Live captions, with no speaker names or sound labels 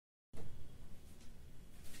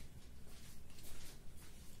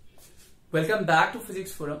Welcome back to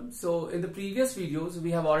Physics Forum. So in the previous videos,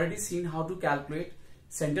 we have already seen how to calculate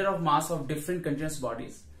center of mass of different continuous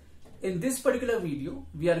bodies. In this particular video,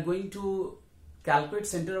 we are going to calculate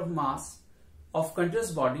center of mass of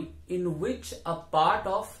continuous body in which a part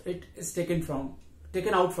of it is taken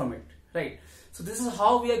out from it, right? So this is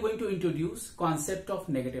how we are going to introduce concept of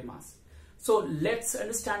negative mass. So let's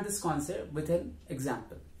understand this concept with an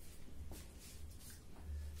example.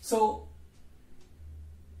 So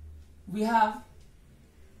we have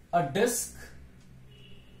a disk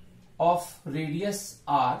of radius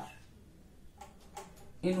r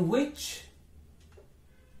in which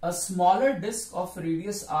a smaller disk of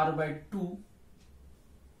radius r by 2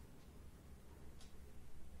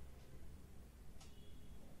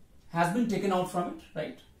 has been taken out from it,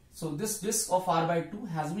 right? So this disk of r by 2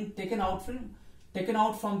 has been taken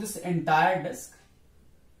out from this entire disk.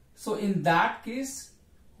 So in that case,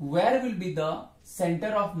 where will be the center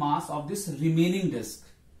of mass of this remaining disk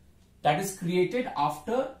that is created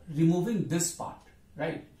after removing this part,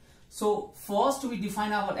 right? So first we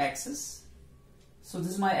define our axis. So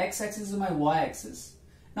this is my x-axis, this is my y-axis.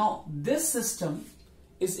 Now this system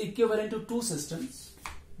is equivalent to two systems.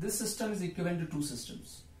 This system is equivalent to two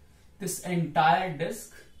systems. This entire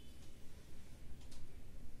disk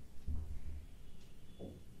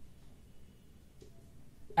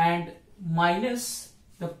and minus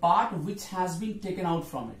the part which has been taken out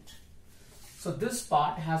from it. So this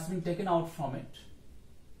part has been taken out from it.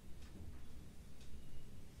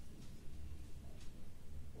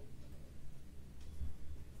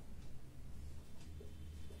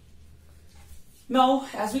 Now,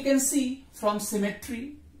 as we can see from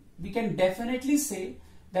symmetry, we can definitely say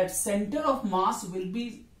that center of mass will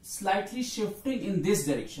be slightly shifting in this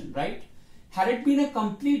direction, right? Had it been a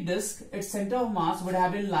complete disk, its center of mass would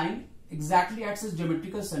have been lying exactly at its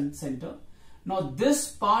geometrical center. Now this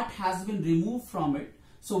part has been removed from it,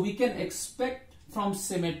 so we can expect from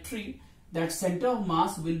symmetry that center of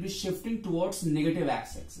mass will be shifting towards negative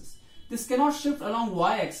x-axis. This cannot shift along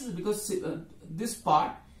y-axis because this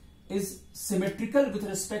part is symmetrical with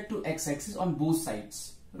respect to x-axis on both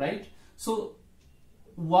sides, right? So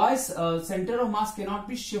center of mass cannot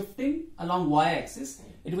be shifting along y-axis.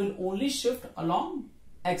 It will only shift along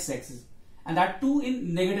x-axis, and that too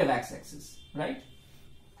in negative x-axis, right?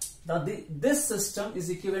 Now this system is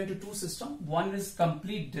equivalent to two systems. One is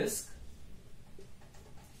complete disk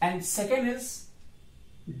and second is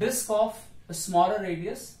disk of a smaller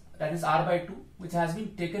radius, that is r by 2, which has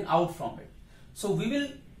been taken out from it. So we will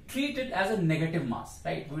treat it as a negative mass,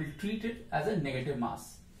 right? We will treat it as a negative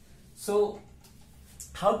mass. So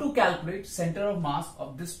how to calculate center of mass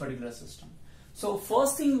of this particular system? So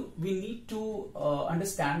first thing we need to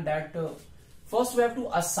understand that first we have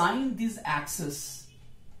to assign these axes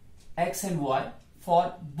x and y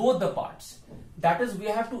for both the parts. That is, we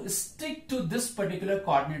have to stick to this particular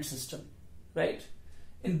coordinate system, right?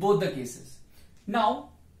 In both the cases.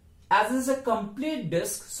 Now, as it is a complete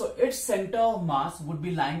disk, so its center of mass would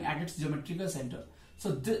be lying at its geometrical center.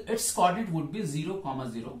 So its coordinate would be 0,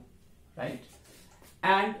 0, right?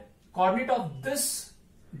 And coordinate of this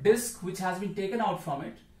disk which has been taken out from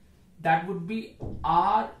it, that would be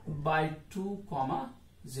r by 2,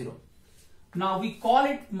 0. Now we call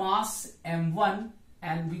it mass m1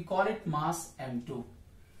 and we call it mass m2.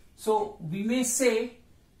 So we may say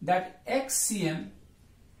that xcm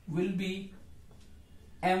will be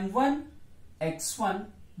m1 x1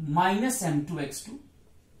 minus m2 x2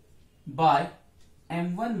 by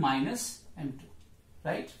m1 minus m2,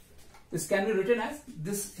 right? This can be written as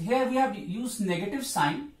this. Here we have used negative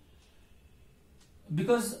sign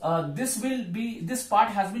because this part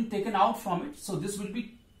has been taken out from it, so this will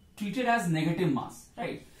be treated as negative mass,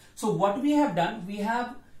 right? So what we have done, we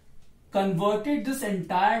have converted this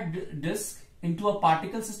entire disk into a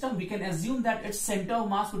particle system. We can assume that its center of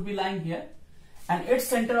mass would be lying here and its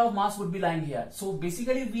center of mass would be lying here. So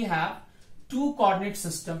basically we have two coordinate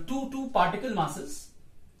system, two particle masses.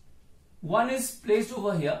 One is placed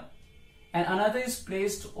over here and another is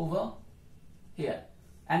placed over here,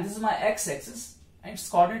 and this is my x-axis and its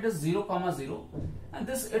coordinate is 0, 0, and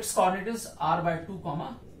its coordinate is r by 2,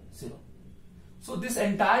 0. So this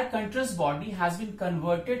entire continuous body has been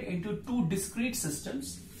converted into two discrete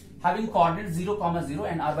systems having coordinates 0, 0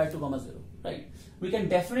 and r by 2, 0, right? We can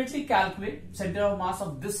definitely calculate center of mass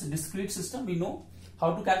of this discrete system. We know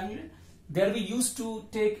how to calculate it. There we used to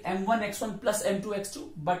take m1 x1 plus m2 x2,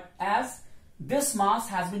 but as this mass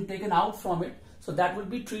has been taken out from it, so that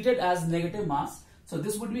would be treated as negative mass. So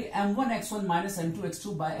this would be m1 x1 minus m2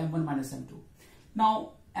 x2 by m1 minus m2.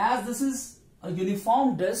 Now as this is a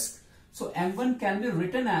uniform disk, so m1 can be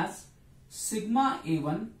written as sigma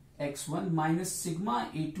a1 x1 minus sigma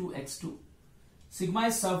A2 x2. Sigma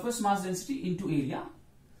is surface mass density into area,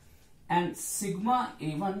 and sigma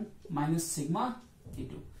A1 minus sigma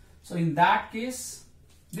A2. So in that case,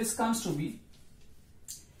 this comes to be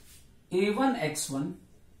A1 x1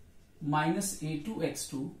 minus A2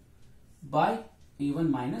 x2 by A1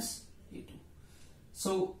 minus A2.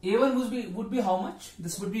 So A1 would be how much?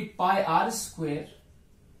 This would be pi r square,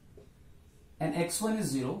 and x1 is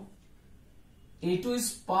 0. A2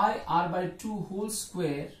 is pi r by 2 whole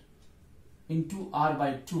square into r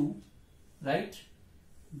by 2, right?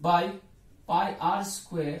 By pi r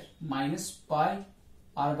square minus pi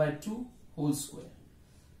r by 2 whole square.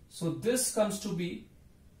 So this comes to be,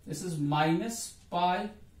 this is minus pi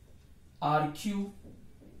r cube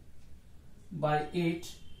by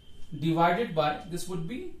 8 divided by, this would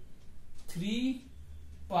be 3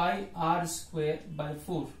 pi r square by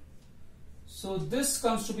 4. So this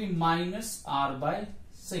comes to be minus r by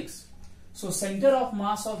 6. So center of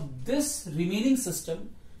mass of this remaining system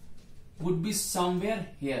would be somewhere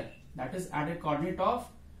here. That is at a coordinate of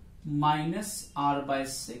minus r by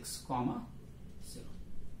 6 comma 0.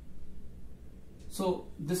 So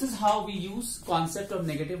this is how we use concept of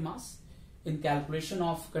negative mass in calculation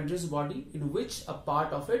of continuous body in which a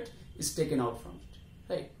part of it is taken out from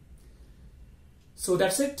it, right? So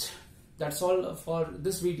that's it. That's all for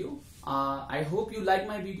this video. I hope you like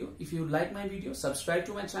my video. If you like my video, subscribe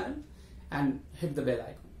to my channel and hit the bell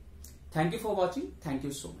icon. Thank you for watching. Thank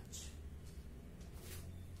you so much.